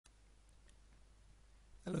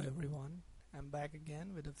Hello everyone, I'm back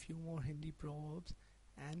again with a few more Hindi proverbs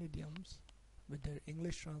and idioms with their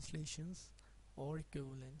English translations or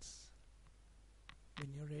equivalents.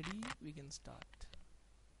 When you're ready, we can start.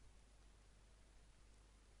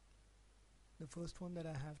 The first one that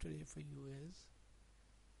I have today for you is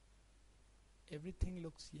everything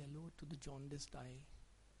looks yellow to the jaundiced eye.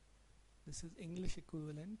 This is English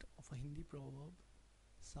equivalent of a Hindi proverb.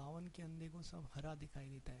 सावन के अंधे को सब हरा दिखाई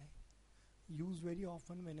देता है. Used very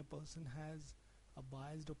often when a person has a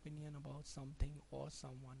biased opinion about something or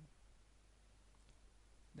someone.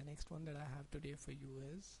 The next one that I have today for you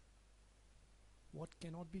is what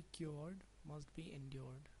cannot be cured must be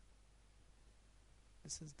endured.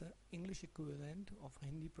 This is the English equivalent of a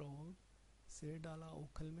Hindi proverb. सिर डाला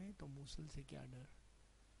ओखल में तो मूसल से क्या डर.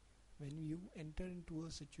 When you enter into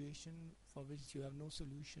a situation for which you have no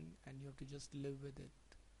solution and you have to just live with it.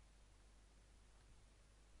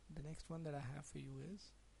 The next one that I have for you is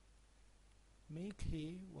make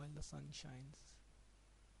hay while the sun shines.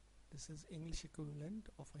 This is English equivalent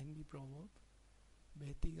of a Hindi proverb.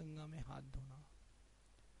 बहती गंगा में हाथ धोना.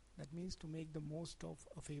 That means to make the most of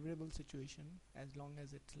a favorable situation as long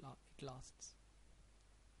as it lasts.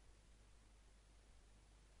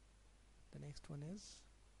 The next one is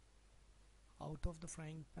out of the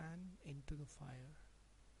frying pan into the fire.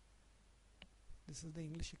 This is the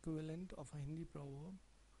English equivalent of a Hindi proverb.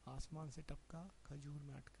 आसमान से टपका खजूर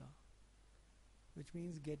में अटका, which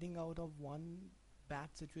means getting out of one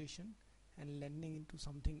bad situation and landing into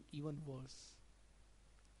something even worse.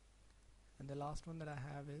 And the last one that I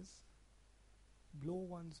have is blow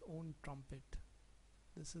one's own trumpet.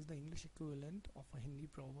 This is the English equivalent of a Hindi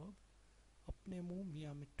proverb. अपने मुंह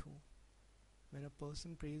मियाँ मिट्ठू, when a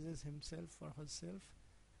person praises himself or herself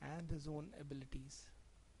and his own abilities.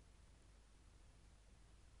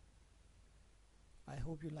 I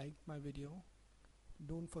hope you liked my video.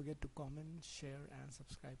 Don't forget to comment, share and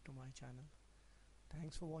subscribe to my channel.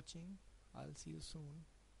 Thanks for watching. I'll see you soon.